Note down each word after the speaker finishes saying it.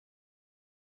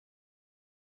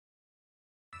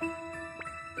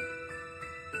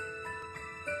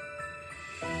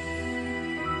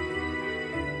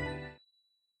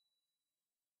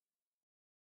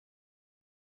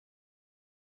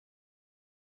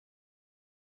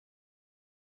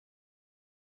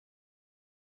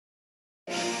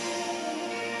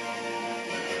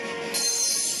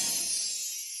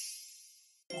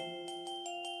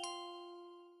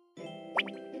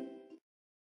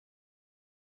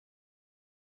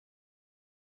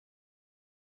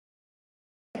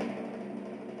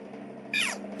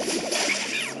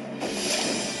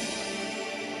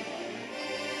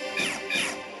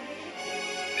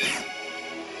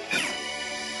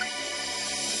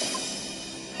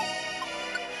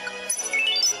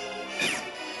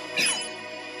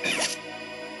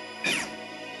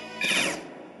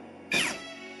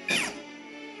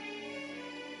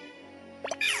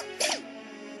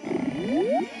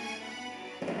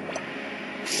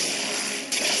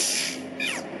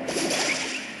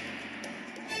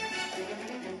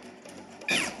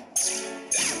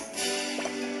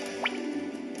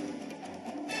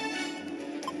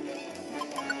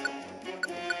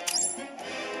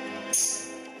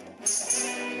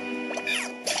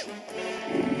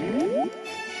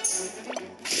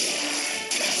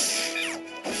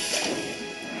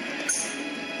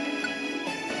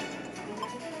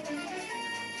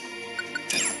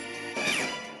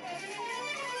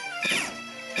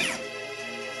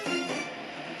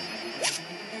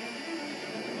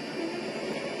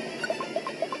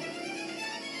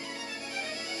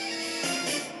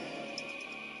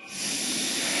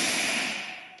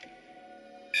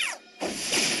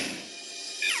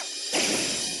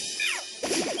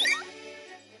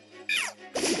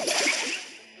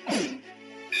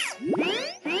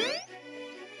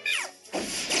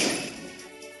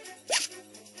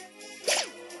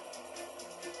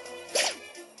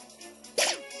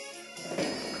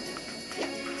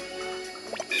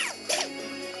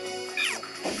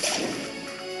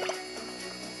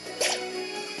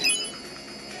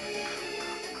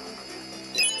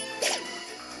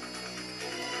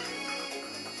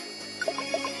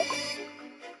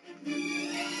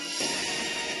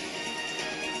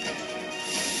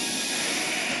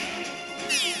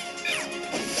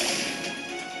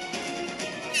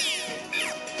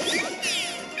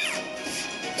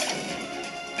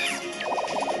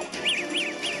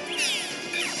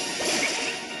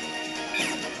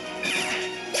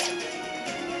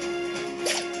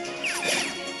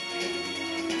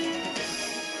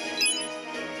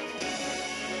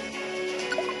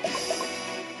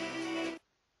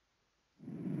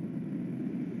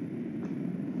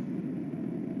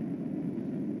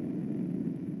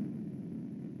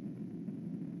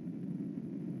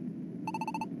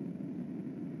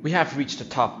We have reached the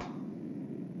top.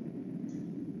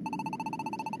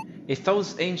 If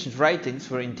those ancient writings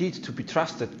were indeed to be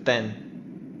trusted,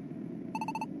 then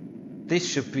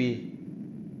this should be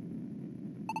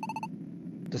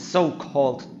the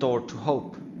so-called door to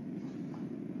hope.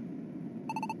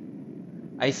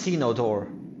 I see no door.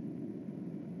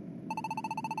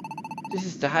 This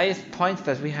is the highest point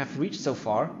that we have reached so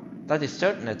far, that is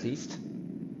certain at least.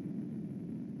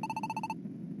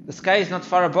 The sky is not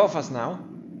far above us now.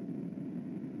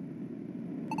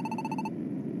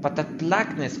 But that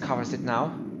blackness covers it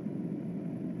now.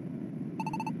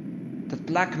 That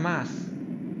black mass.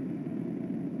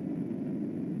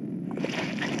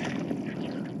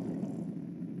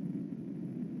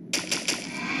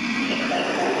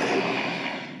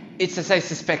 It's as I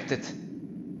suspected.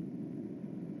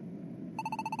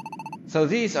 So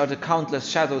these are the countless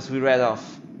shadows we read of.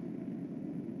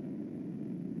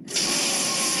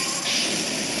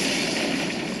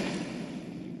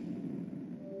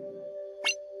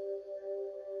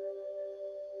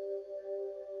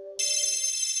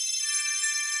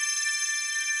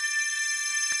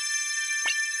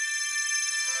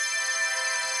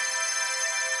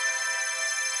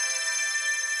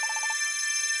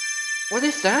 What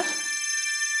is that?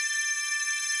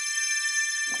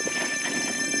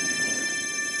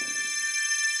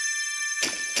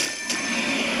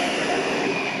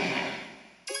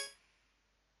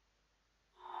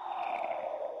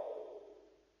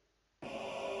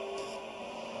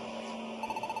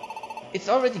 It's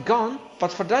already gone,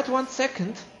 but for that 1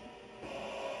 second,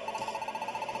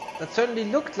 that certainly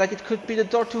looked like it could be the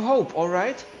door to hope,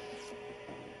 alright?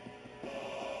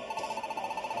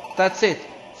 That's it.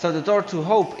 So the door to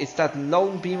hope is that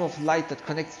lone beam of light that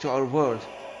connects to our world.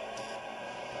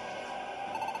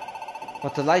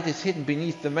 But the light is hidden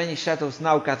beneath the many shadows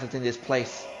now gathered in this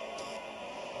place.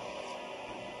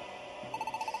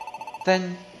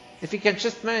 Then, if we can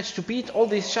just manage to beat all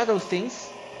these shadow things,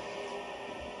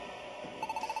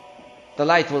 the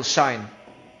light will shine.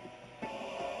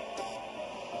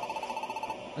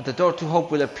 And the door to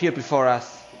hope will appear before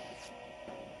us.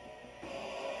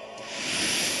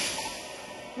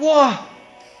 Whoa!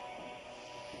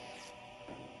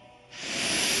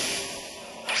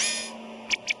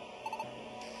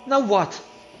 Now what?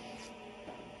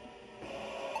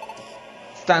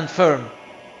 Stand firm.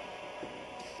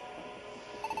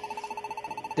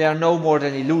 They are no more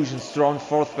than illusions drawn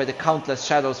forth by the countless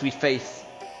shadows we face.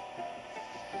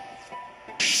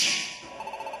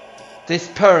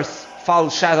 Disperse, foul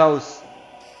shadows.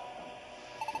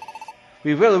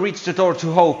 We will reach the door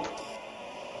to hope.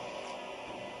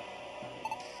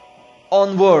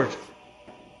 Onward.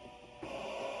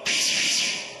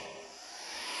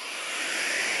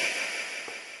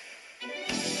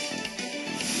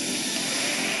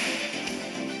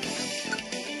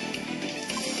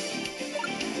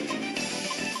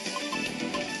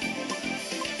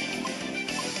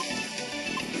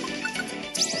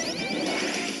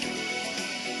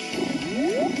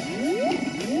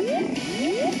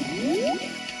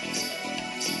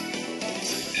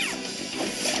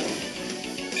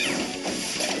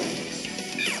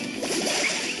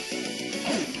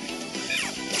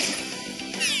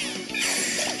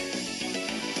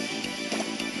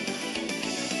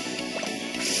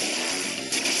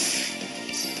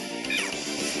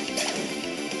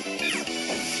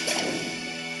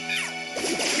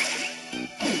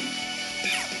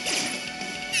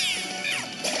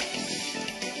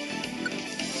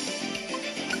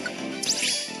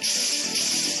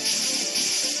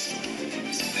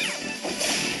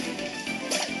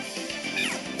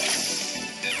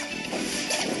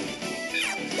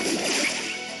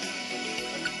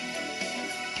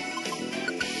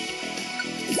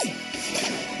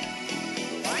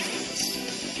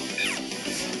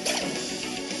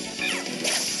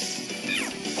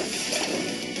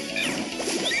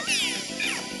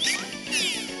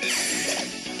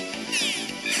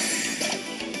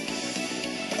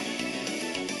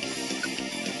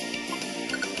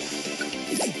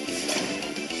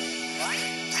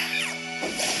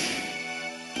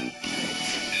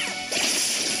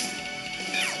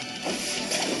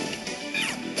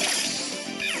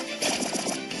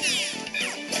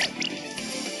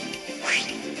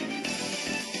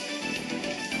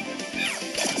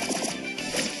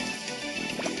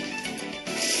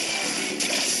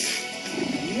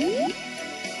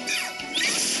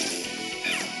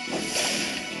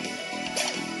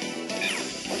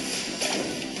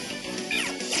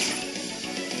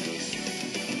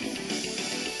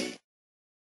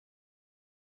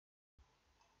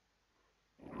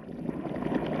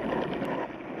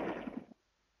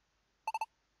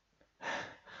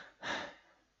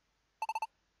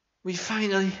 We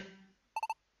finally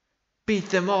beat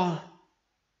them all.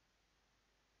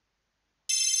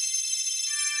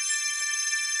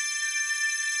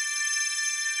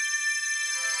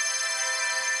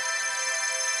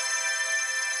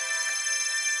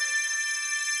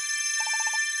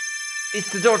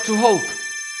 It's the door to hope.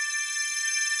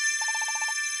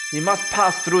 We must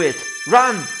pass through it.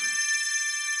 Run!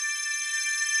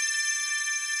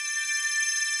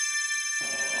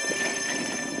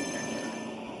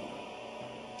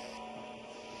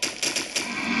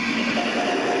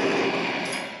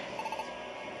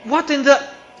 What in the...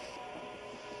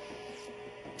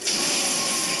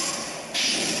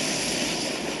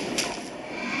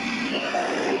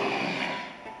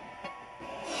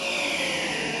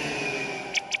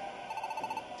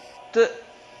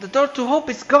 The door to hope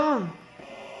is gone.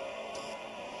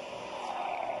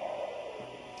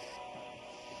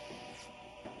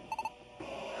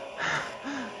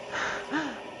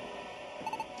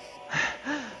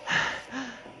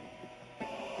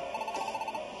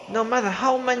 No matter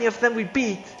how many of them we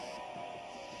beat,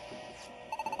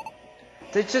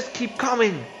 they just keep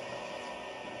coming.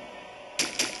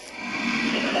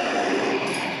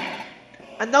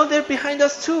 And now they're behind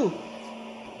us too.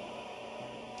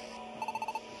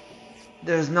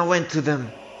 There's no end to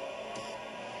them.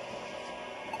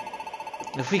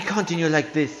 If we continue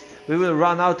like this, we will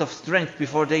run out of strength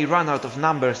before they run out of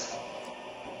numbers.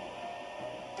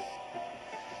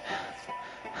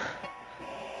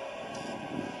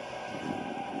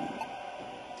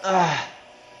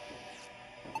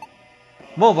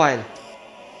 Mobile!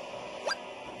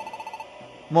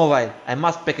 Mobile, I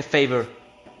must beg a favor.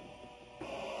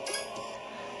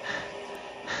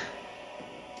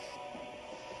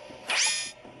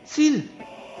 Seal!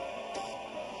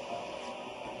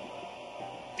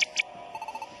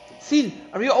 Seal,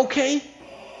 are you okay?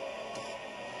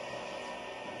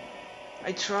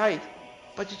 I tried,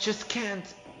 but you just can't.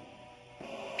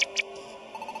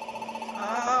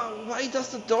 Why does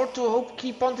the door to hope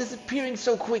keep on disappearing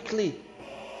so quickly?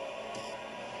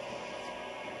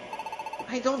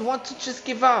 I don't want to just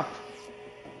give up.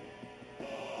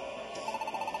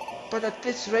 But at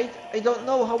this rate, I don't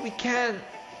know how we can.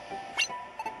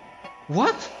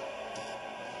 What?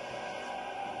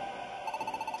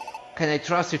 Can I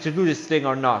trust you to do this thing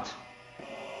or not?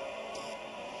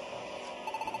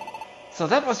 So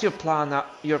that was your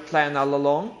plan all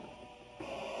along?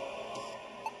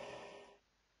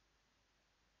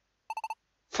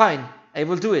 Fine, I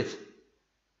will do it.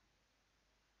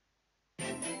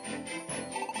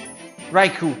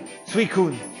 Raikou,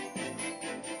 Suicune.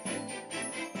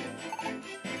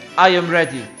 I am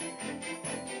ready.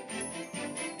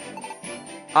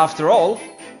 After all,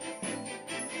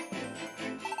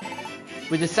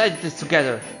 we decided this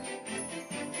together.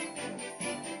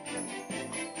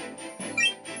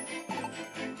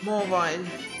 Mobile.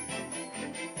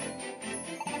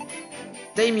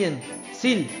 Damien,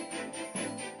 Seal.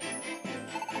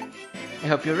 I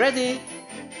hope you're ready.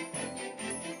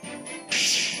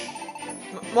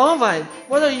 Mobile,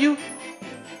 what are you?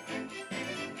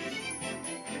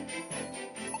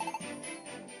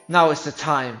 Now is the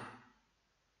time.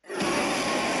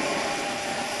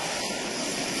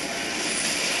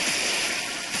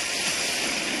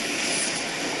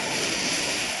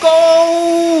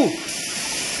 Go!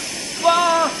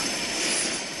 Ah!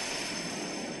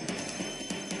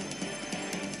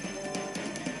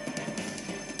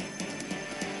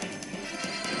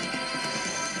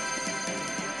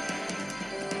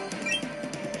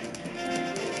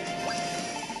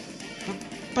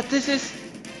 But this is...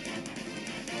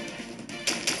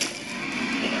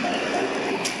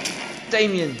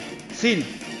 Damien, Seal.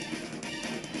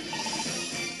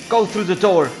 Go through the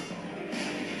door.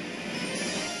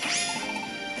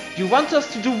 You want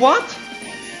us to do what?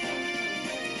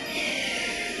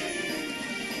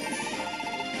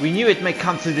 We knew it may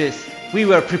come to this. We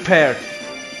were prepared.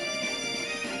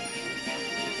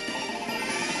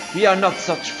 We are not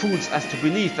such fools as to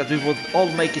believe that we would all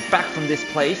make it back from this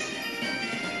place.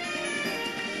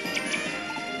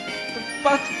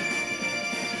 But...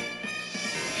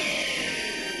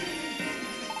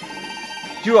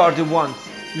 you are the ones.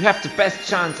 You have the best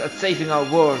chance at saving our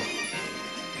world.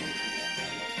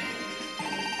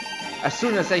 As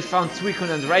soon as I found Suicune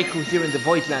and Raikou here in the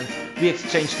Voidlands, we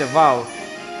exchanged a vow.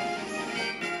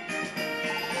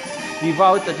 We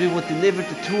vowed that we would deliver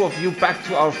the two of you back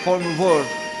to our former world.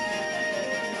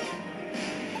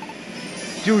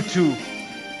 You two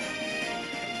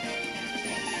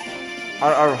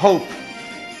are our hope.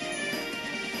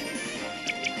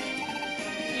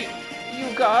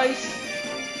 You guys...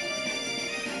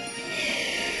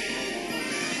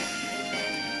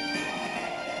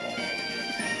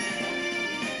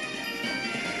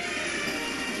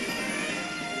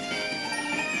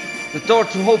 The door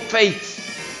to hope fades.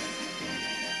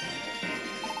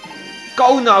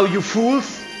 Go now, you fools!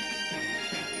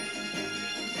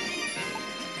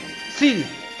 Seal!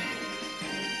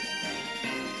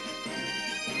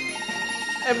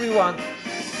 Everyone,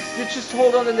 you just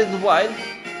hold on a little while.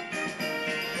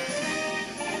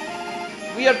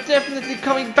 We are definitely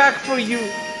coming back for you.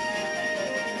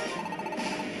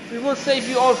 We will save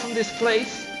you all from this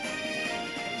place.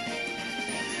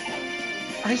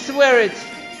 I swear it.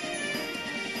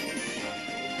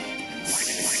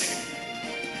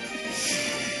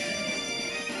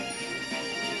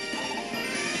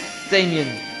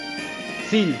 Damien,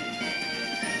 Seal,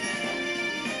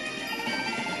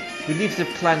 we leave the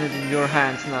planet in your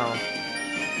hands now.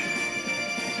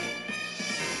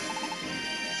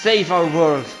 Save our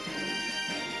world.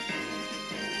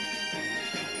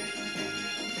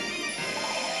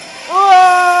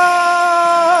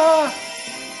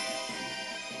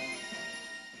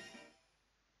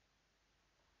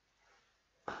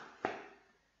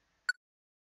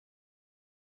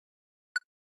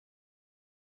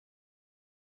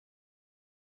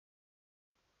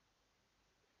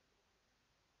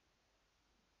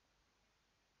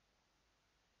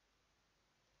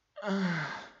 Ah!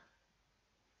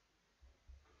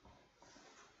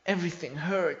 Everything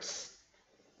hurts.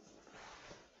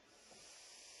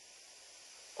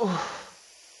 Oh.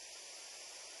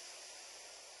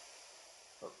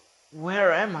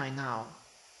 Where am I now?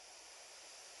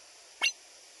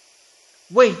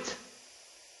 Wait!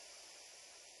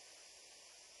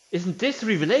 Isn't this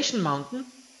Revelation Mountain?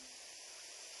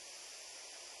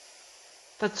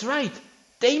 That's right,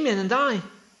 Damien and I.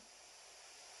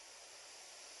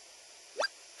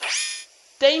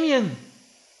 Damien!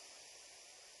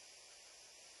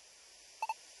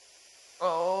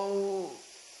 Oh.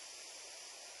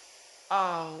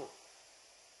 Ow.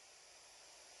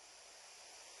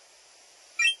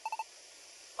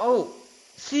 Oh,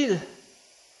 Seal.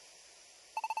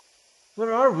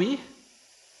 Where are we?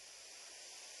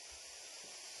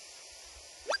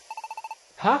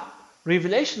 Huh?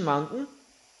 Revelation Mountain?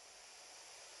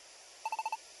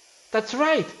 That's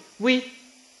right, we...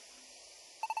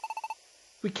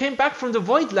 We came back from the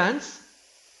Voidlands.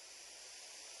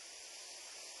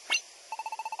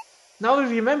 Now we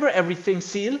remember everything,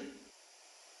 Seal.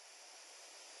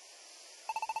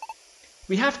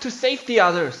 We have to save the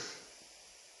others.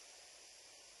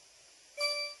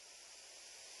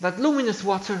 That luminous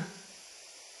water.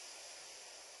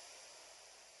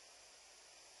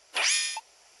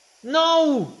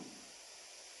 No!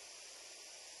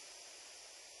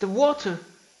 The water,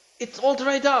 it's all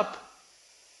dried up.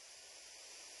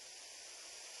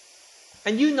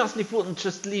 And you, Nosnif, wouldn't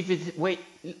just leave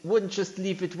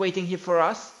it waiting here for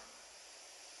us.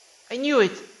 I knew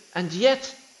it, and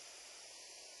yet.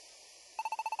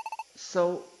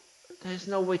 So there's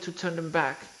no way to turn them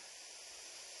back.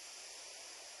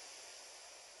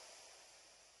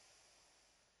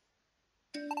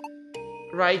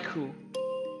 Raikou,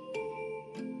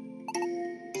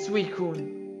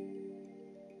 Suicune,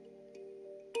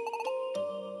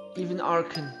 even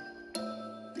Arkan.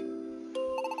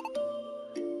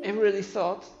 I really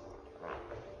thought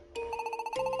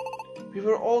we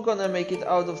were all gonna make it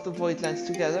out of the Voidlands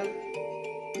together.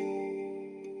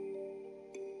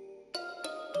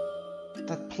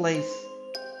 That place,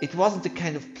 it wasn't the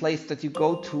kind of place that you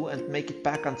go to and make it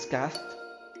back unscathed.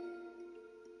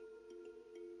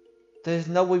 There is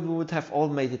no way we would have all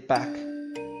made it back.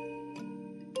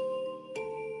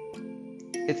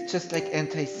 It's just like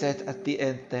Entei said at the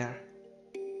end there.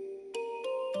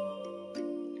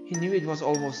 He knew it was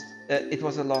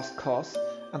a lost cause,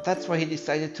 and that's why he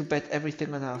decided to bet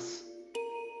everything on us.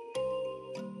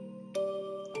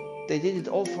 They did it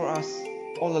all for us,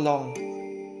 all along.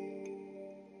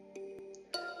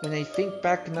 When I think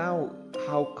back now,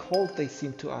 how cold they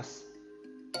seem to us.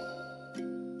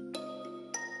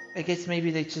 I guess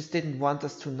maybe they just didn't want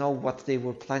us to know what they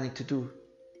were planning to do.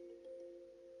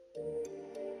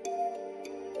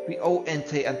 We owe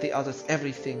Entei and the others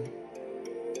everything.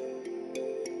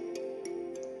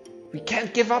 We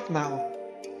can't give up now.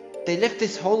 They left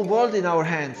this whole world in our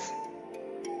hands.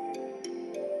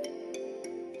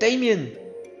 Damien!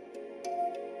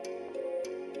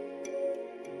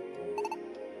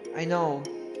 I know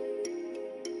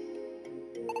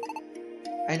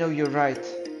you're right.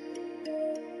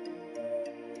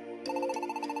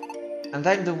 And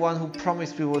I'm the one who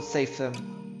promised we will save them.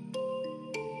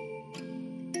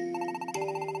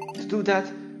 To do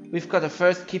that, we've got to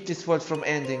first keep this world from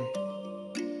ending.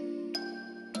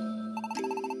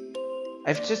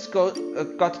 I've just got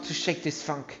to shake this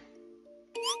funk.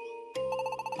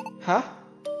 Huh?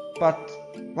 But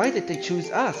why did they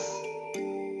choose us?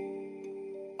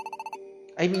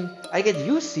 I mean, I get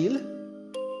you, Seal.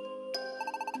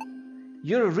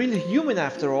 You're a real human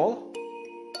after all.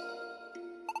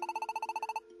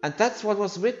 And that's what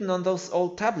was written on those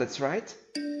old tablets, right?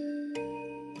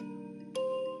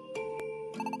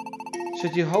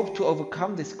 Should you hope to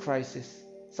overcome this crisis,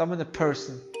 summon a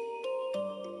person.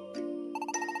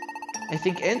 I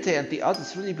think Entei and the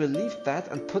others really believed that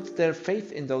and put their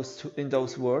faith in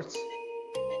those words.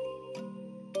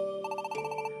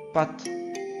 But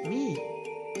me?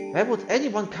 Why would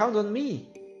anyone count on me?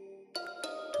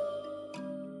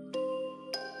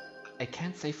 I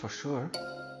can't say for sure.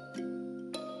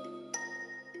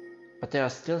 But there are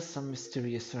still some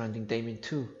mysteries surrounding Damien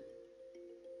too.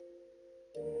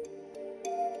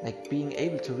 Like being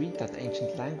able to read that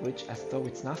ancient language as though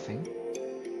it's nothing.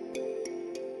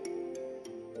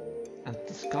 And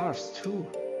the scarves too.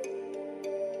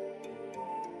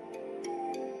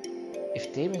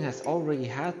 If Damien has already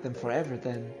had them forever,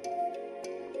 then...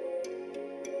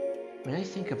 When I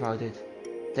think about it,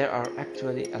 there are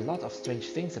actually a lot of strange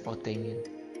things about Damien.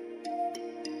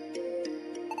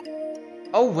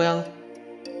 Oh well.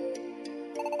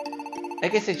 I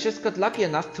guess I just got lucky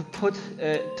enough to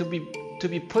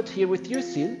be put here with you,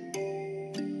 Seal.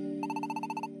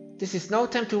 This is no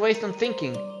time to waste on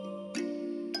thinking.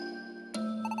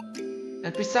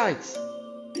 And besides,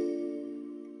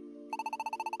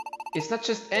 it's not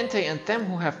just Entei and them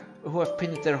who have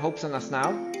pinned their hopes on us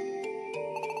now.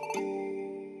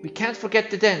 We can't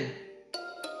forget the Den.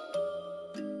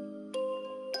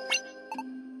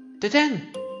 The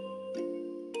Den!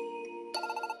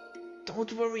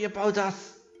 Don't worry about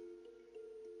us.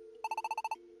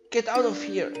 Get out of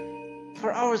here,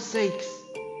 for our sakes.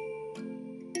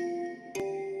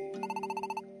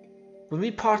 When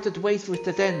we parted ways with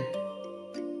the Den,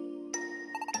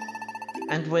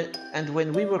 and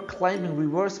when we were climbing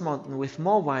Reverse Mountain with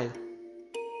Mawile,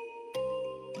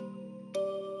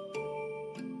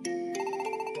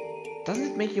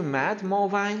 doesn't it make you mad,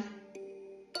 Mawile?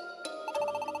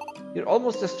 You're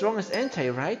almost as strong as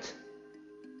Entei, right?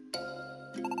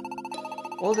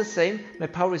 All the same, my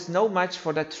power is no match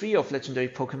for that trio of legendary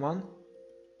Pokemon.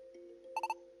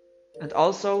 And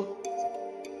also,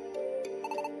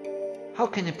 how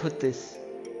can I put this?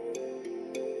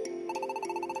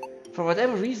 For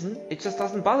whatever reason, it just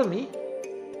doesn't bother me.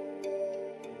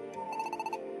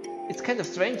 It's kind of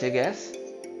strange, I guess.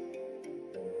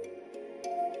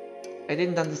 I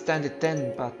didn't understand it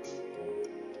then, but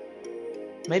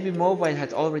maybe Mobile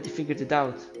had already figured it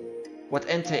out, what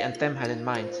Entei and them had in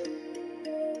mind.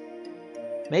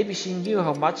 Maybe she knew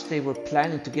how much they were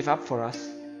planning to give up for us.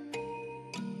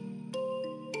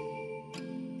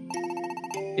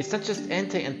 It's not just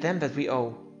Entei and them that we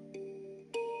owe.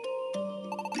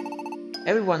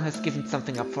 Everyone has given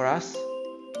something up for us.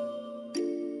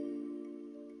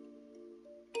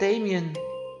 Damien.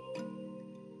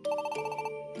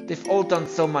 They've all done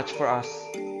so much for us.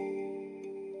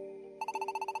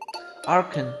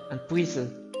 Arkan and Buizel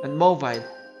and Mobile,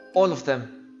 all of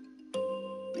them.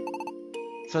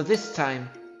 So this time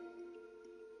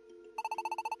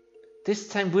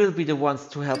we'll be the ones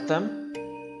to help them.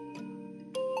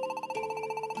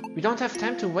 We don't have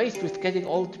time to waste with getting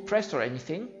all depressed or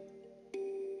anything.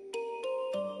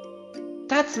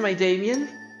 That's my Damien!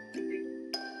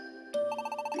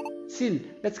 Sil,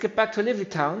 let's get back to Lively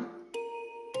Town.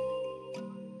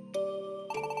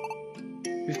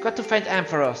 We've got to find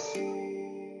Ampharos.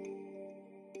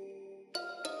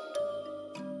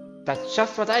 That's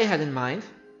just what I had in mind.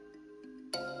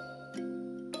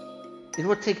 It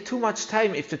would take too much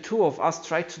time if the two of us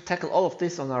tried to tackle all of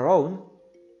this on our own.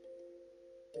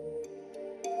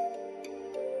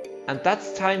 And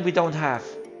that's time we don't have.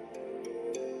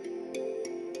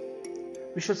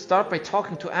 We should start by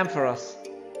talking to Ampharos.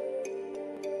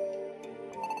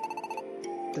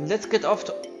 Then let's get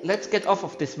off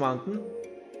of this mountain.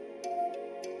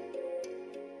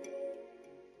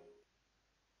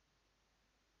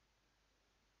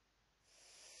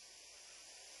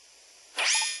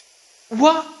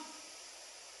 What?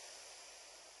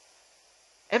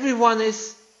 Everyone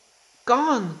is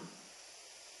gone.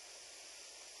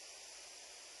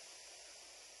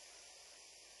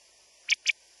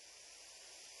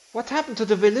 What happened to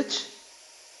the village?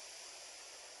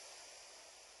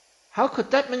 How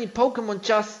could that many Pokemon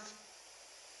just...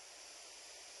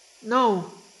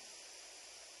 No,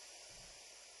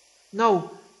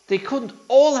 they couldn't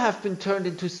all have been turned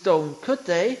into stone, could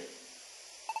they?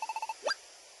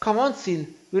 Come on, Sil,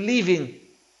 we're leaving.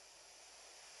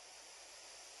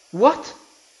 What?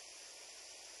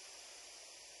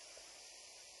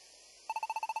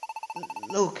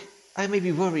 Look, I may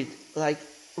be worried, like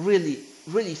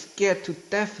really scared to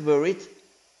death worried.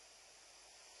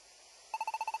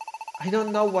 I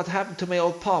don't know what happened to my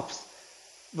old Pops,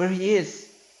 where he is,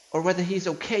 or whether he's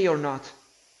okay or not.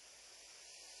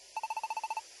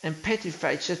 I'm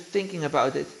petrified just thinking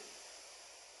about it.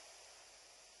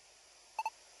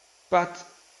 But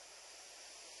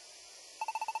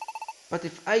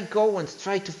if I go and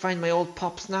try to find my old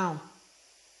Pops now,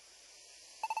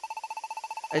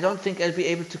 I don't think I'll be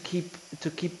able to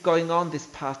keep going on this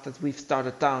path that we've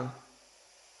started down.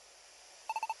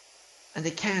 And I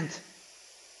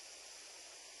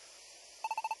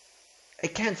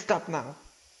can't stop now.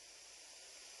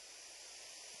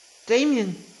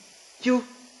 Damien, I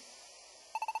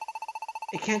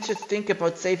can't just think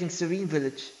about saving Serene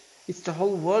Village. It's the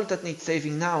whole world that needs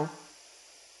saving now.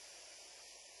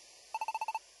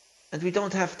 And we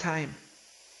don't have time.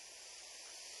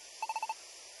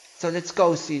 So let's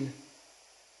go, Sil.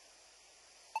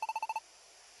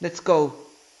 Let's go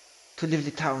to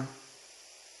Lively Town.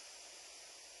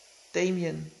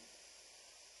 Damien.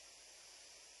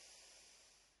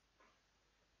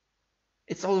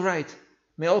 It's alright.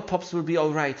 My old Pops will be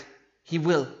alright. He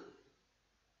will.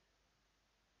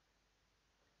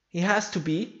 He has to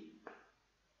be.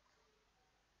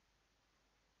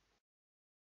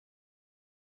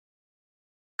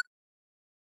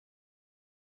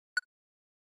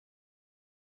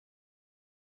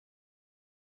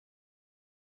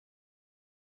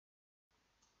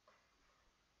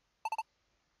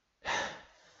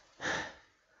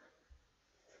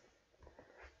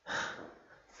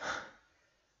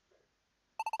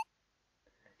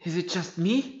 Is it just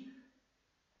me?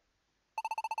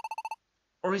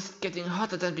 Or is it getting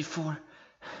hotter than before?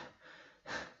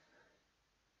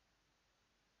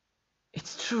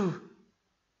 It's true.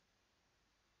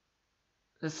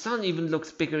 The sun even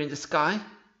looks bigger in the sky.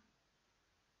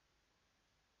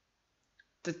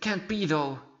 That can't be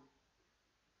though.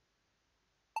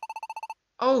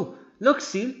 Oh, look,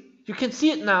 Sil, you can see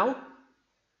it now.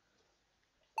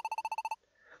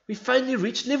 We finally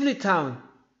reached Lively Town.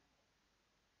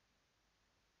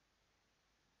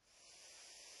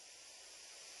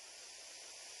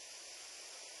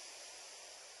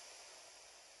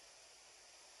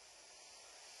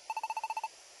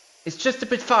 It's just a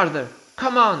bit farther.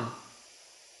 Come on!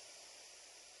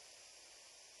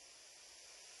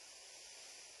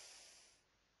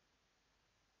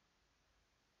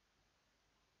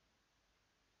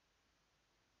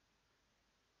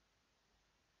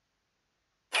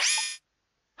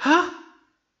 Huh?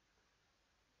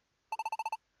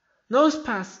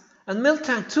 Nosepass and milk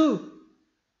tank too.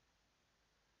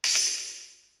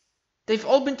 They've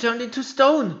all been turned into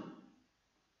stone.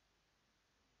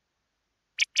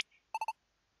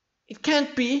 It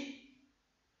can't be.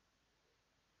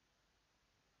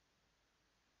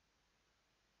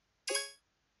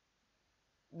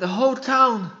 The whole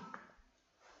town.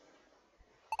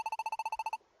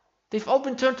 They've all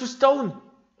been turned to stone.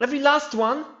 Every last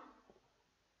one.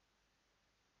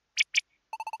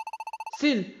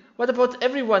 Still, what about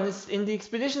everyone is in the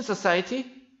Expedition Society?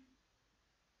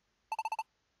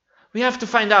 We have to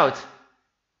find out.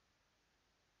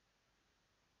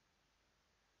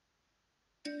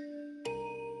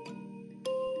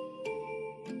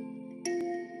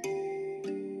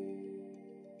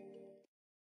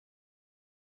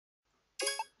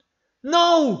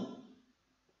 No!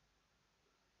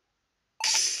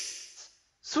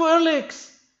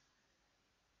 Swirlix!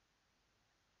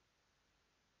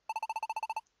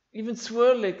 Even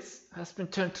Swirlix has been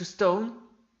turned to stone.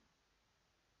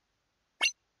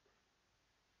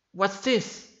 What's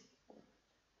this?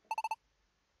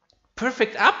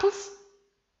 Perfect apples?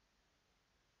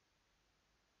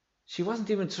 She wasn't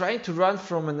even trying to run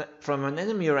from an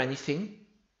enemy or anything.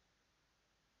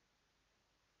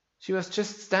 She was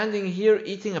just standing here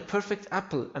eating a perfect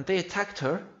apple and they attacked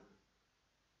her.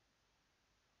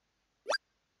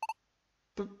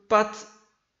 But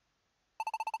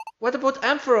what about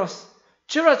Ampharos?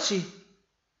 Jirachi?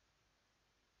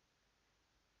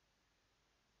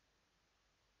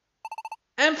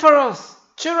 Ampharos!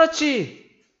 Jirachi!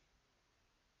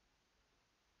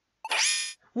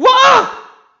 What?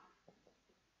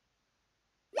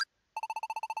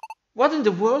 What in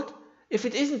the world? If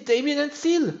it isn't Damien and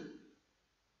Seal?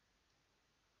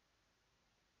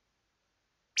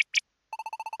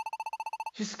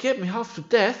 You scared me half to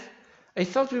death. I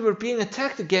thought we were being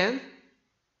attacked again.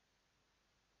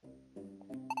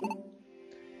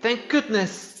 Thank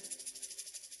goodness.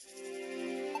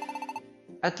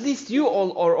 At least you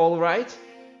all are alright.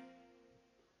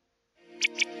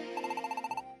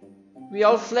 We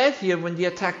all fled here when the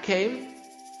attack came.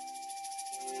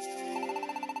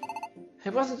 I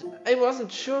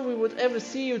wasn't sure we would ever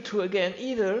see you two again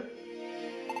either.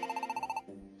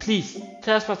 Please,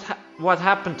 tell us what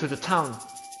happened to the town.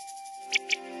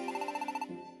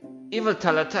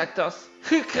 Yveltal attacked us.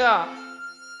 Hykra!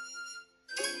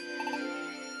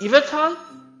 Yveltal?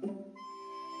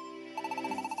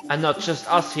 And not just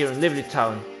us here in Lively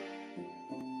Town.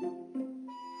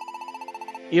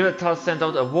 Yveltal sent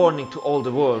out a warning to all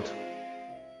the world,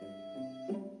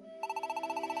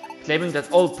 claiming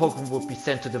that all Pokemon would be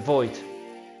sent to the Void.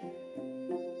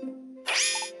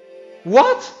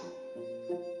 What?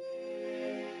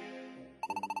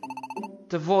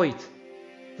 The Void.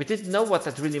 We didn't know what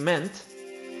that really meant.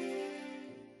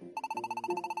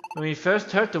 When we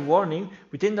first heard the warning,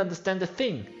 we didn't understand a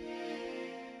thing.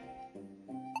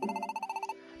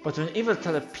 But when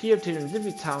Yveltal appeared here in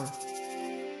Lively Town,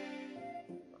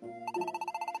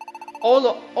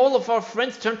 all of our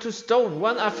friends turned to stone,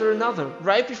 one after another,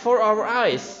 right before our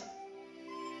eyes.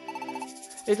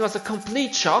 It was a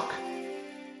complete shock.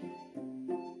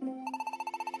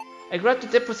 I grabbed the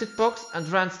deposit box and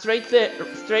ran straight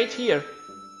here.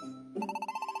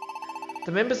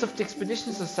 The members of the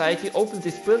Expedition Society opened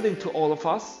this building to all of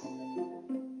us.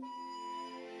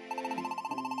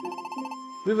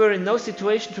 We were in no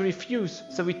situation to refuse,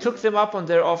 so we took them up on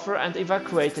their offer and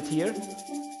evacuated here.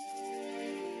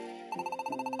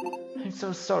 I'm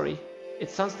so sorry. It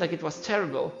sounds like it was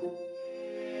terrible.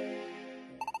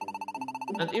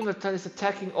 And Yveltal is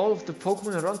attacking all of the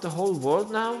Pokemon around the whole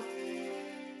world now?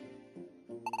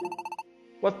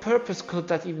 What purpose could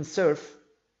that even serve?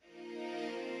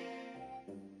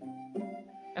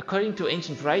 According to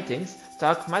ancient writings,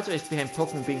 dark matter is behind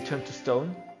Pokemon being turned to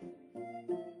stone.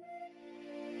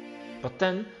 But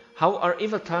then, how are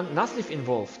Yveltal and Nuzleaf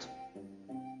involved?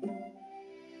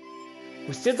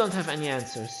 We still don't have any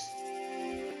answers.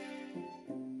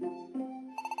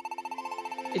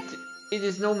 It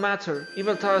is no matter.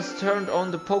 Yveltal has turned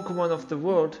on the Pokemon of the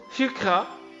world. Hykra!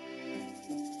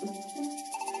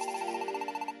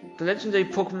 The legendary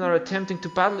Pokemon are attempting to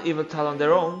battle Yveltal on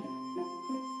their own.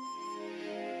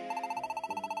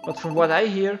 But from what I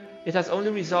hear, it has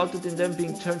only resulted in them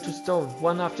being turned to stone,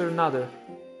 one after another.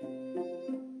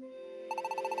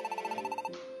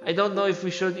 I don't know if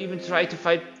we should even try to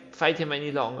fight fight him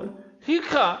any longer.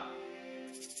 Hika!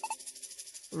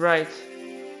 Right.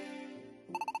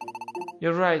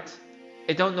 You're right.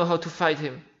 I don't know how to fight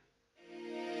him.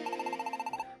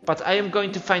 But I am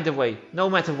going to find a way, no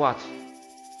matter what.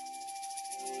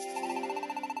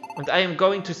 And I am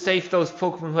going to save those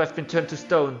Pokemon who have been turned to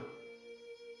stone.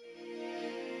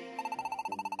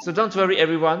 So don't worry,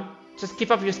 everyone. Just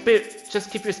keep up your spirit. Just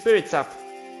keep your spirits up.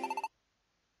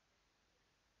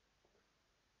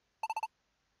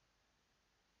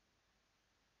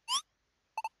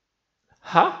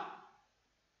 Huh?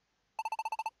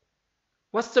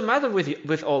 What's the matter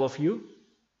with all of you?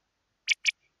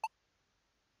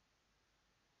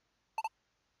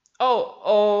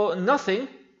 Oh, nothing.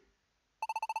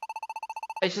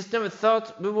 I just never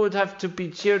thought we would have to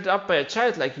be cheered up by a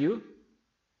child like you.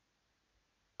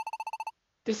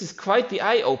 This is quite the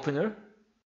eye-opener.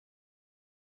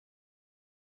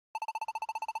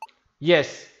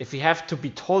 Yes, if we have to be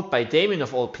told by Damien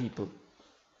of all people.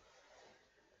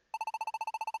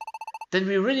 Then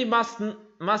we really must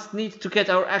need to get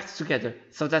our acts together,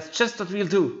 so that's just what we'll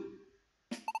do.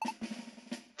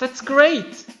 That's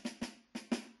great!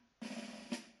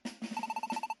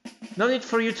 No need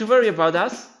for you to worry about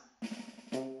us.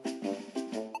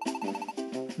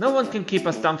 No one can keep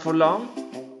us down for long.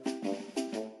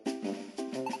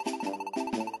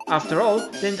 After all,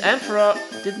 didn't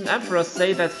Emperor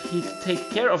say that he'd take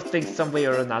care of things some way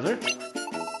or another?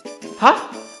 Huh?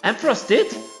 Emperors did?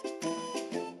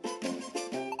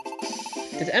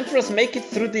 Did Emperors make it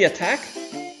through the attack?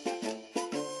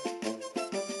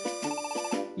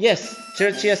 Yes,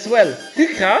 Churchy as well.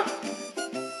 Hika!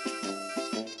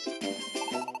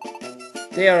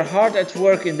 They are hard at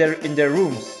work in their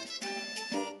rooms.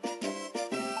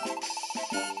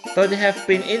 Though they have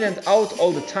been in and out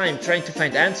all the time trying to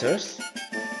find answers.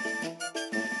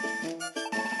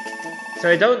 So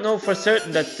I don't know for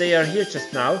certain that they are here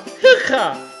just now.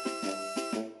 Hika!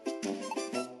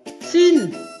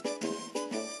 Sil!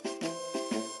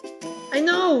 I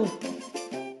know!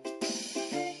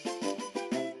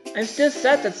 I'm still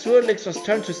sad that Swirlix was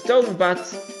turned to stone, but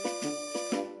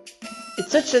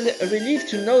it's such a relief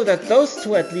to know that those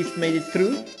two at least made it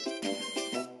through.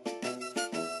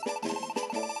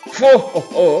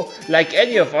 Oh, like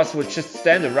any of us would just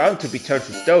stand around to be turned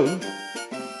to stone.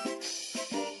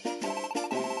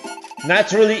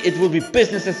 Naturally, it will be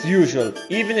business as usual,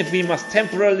 even if we must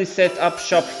temporarily set up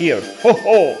shop here. Ho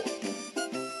ho!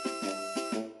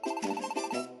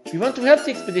 You want to help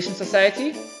the Expedition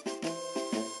Society?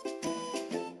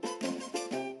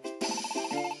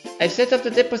 I've set up the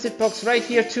deposit box right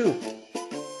here too.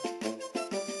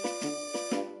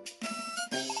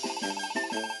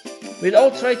 We'll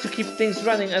all try to keep things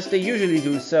running as they usually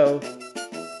do, so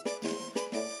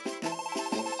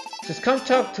just come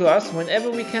talk to us whenever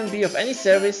we can be of any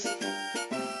service.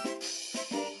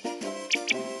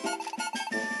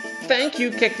 Thank you,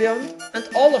 Kecleon, and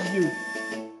all of you.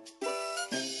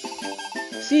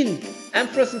 Sil,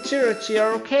 Empress and Chirachi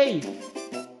are okay.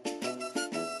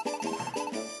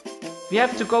 We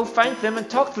have to go find them and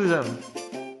talk to them.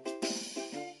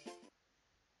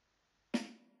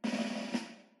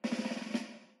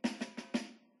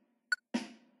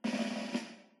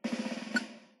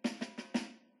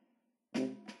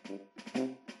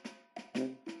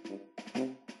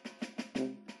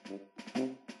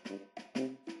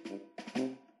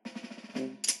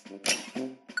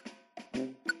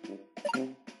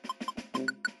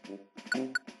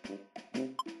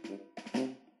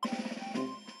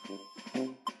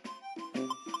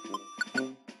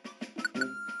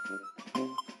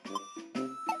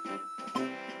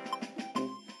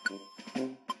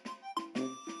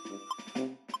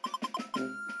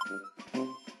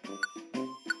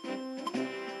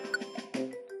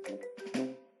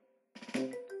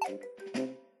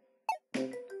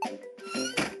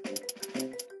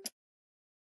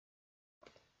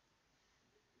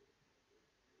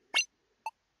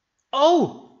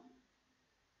 Oh!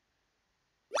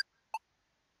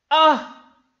 Ah!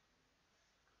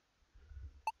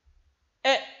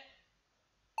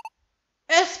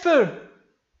 Esper!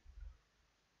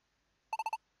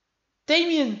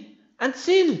 Damien! And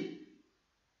Sil!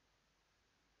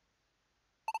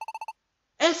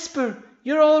 Esper!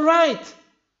 You're alright!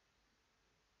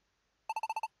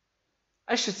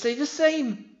 I should say the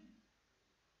same.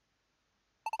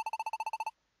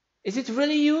 Is it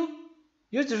really you?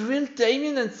 You're the real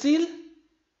Damien and Sil?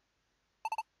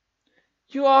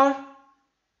 You are...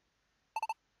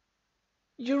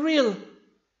 You're real.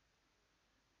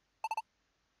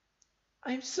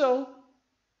 I'm so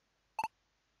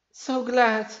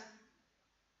glad.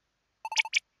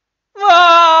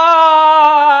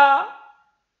 Ah!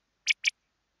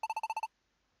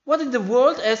 What in the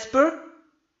world, Esper?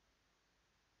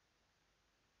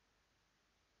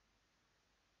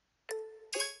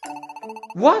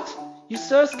 What? You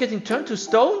saw us getting turned to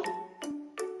stone?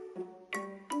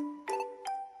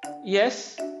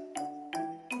 Yes.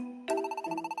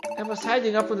 I was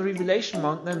hiding up on the Revelation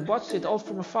Mountain and watched it all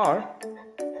from afar.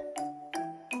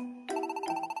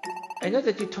 I know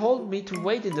that you told me to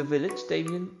wait in the village,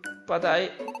 Damien, but I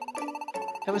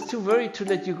was too worried to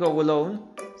let you go alone,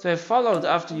 so I followed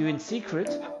after you in secret.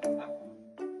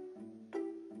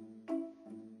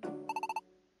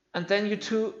 And then you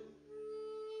two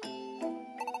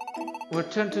were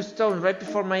turned to stone right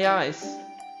before my eyes.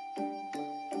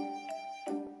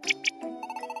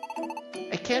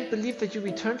 I can't believe that you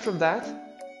returned from that.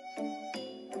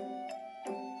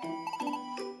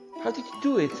 How did you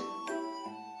do it?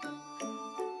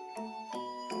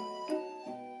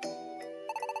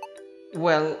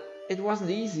 Well, it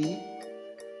wasn't easy.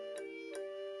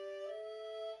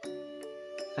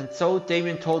 And so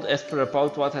Damien told Esper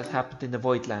about what had happened in the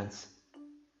Voidlands.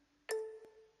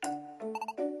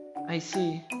 I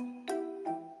see.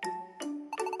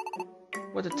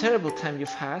 What a terrible time you've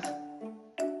had.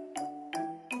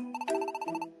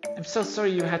 I'm so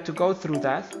sorry you had to go through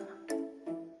that.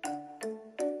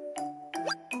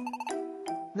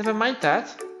 Never mind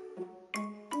that.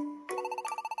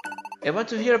 I want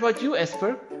to hear about you,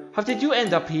 Esper. How did you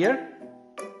end up here?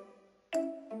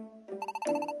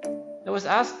 I was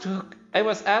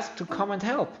asked to come and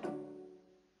help.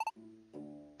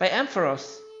 By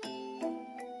Ampharos.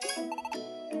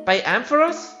 By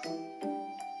Ampharos?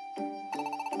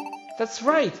 That's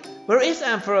right. Where is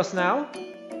Ampharos now?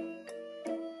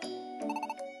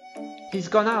 He's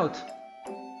gone out.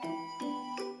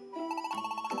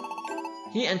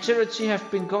 He and Chirachi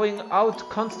have been going out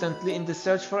constantly in the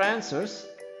search for answers.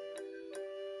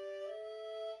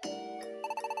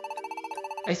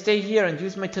 I stay here and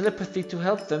use my telepathy to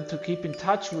help them to keep in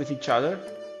touch with each other.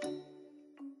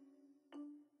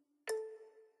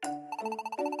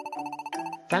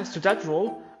 Thanks to that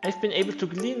role, I've been able to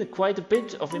glean quite a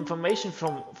bit of information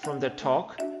from their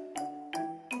talk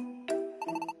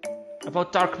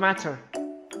about dark matter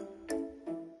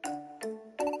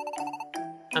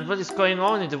and what is going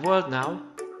on in the world now.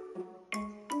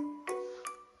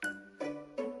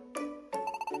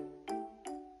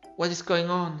 What is going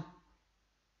on?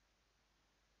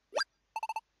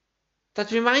 That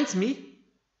reminds me.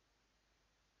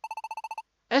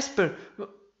 Esper,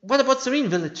 what about Serene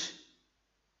Village?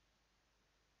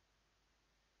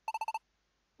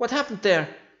 What happened there?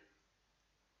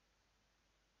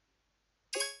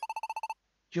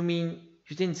 You mean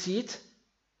you didn't see it?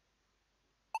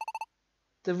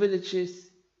 The village is...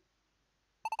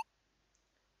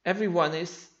 Everyone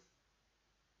is...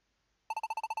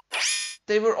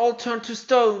 They were all turned to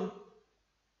stone.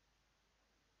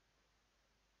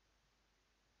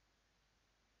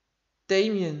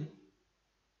 Damien.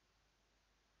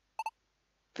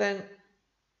 Then...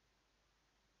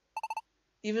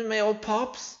 Even my old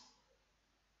Pops?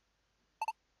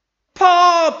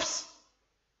 Pops!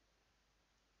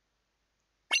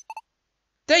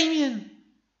 Damien!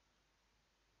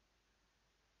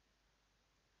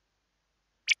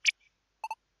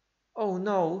 Oh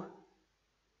no.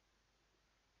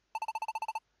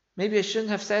 Maybe I shouldn't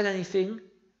have said anything.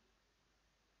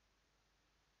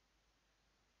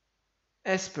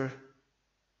 Esper.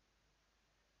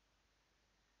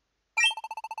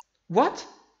 What?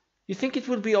 You think it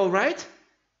will be alright?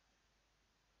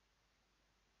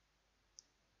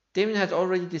 Damien had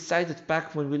already decided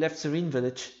back when we left Serene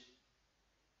Village.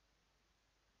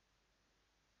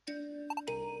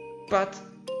 But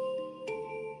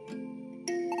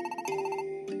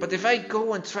if I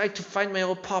go and try to find my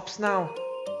old Pops now,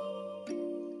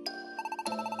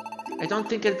 I don't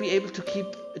think I'll be able to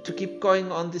keep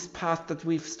going on this path that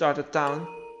we've started down.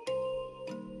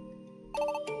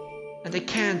 And I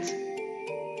can't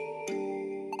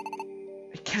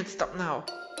stop now.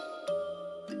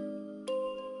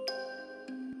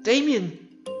 Damien!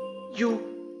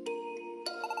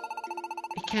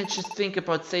 I can't just think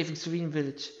about saving Serene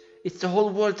Village. It's the whole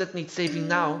world that needs saving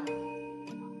now.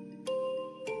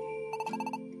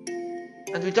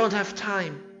 And we don't have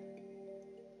time.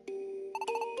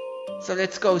 So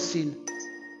let's go, Seal.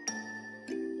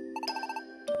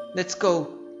 Let's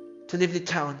go to Lively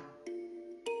Town.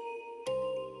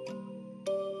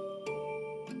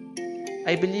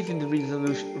 I believe in the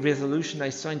resolution I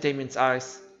saw in Damien's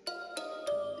eyes.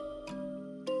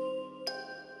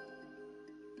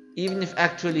 Even if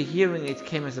actually hearing it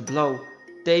came as a blow,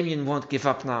 Damien won't give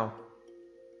up now.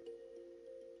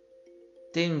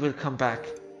 Damien will come back.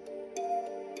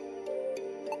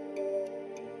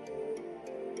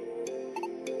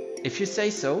 If you say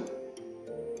so.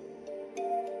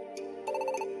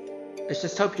 Let's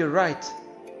just hope you're right.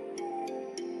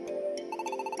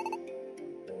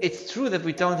 It's true that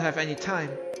we don't have any time.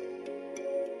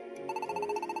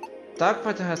 Dark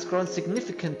matter has grown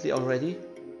significantly already.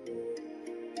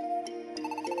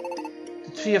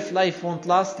 The tree of life won't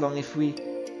last long if we...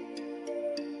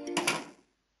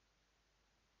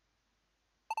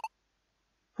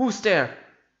 Who's there?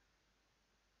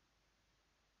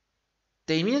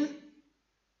 Damien?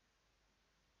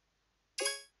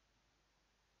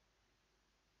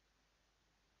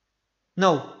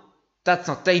 No, that's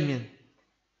not Damien.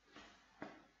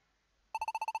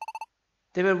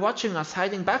 They were watching us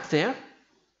hiding back there?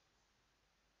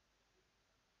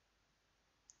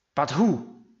 But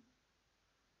who?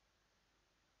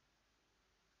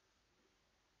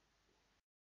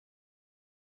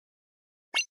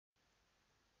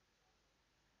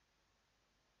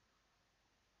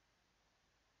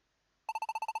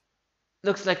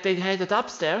 Looks like they headed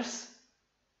upstairs.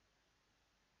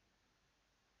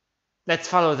 Let's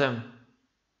follow them.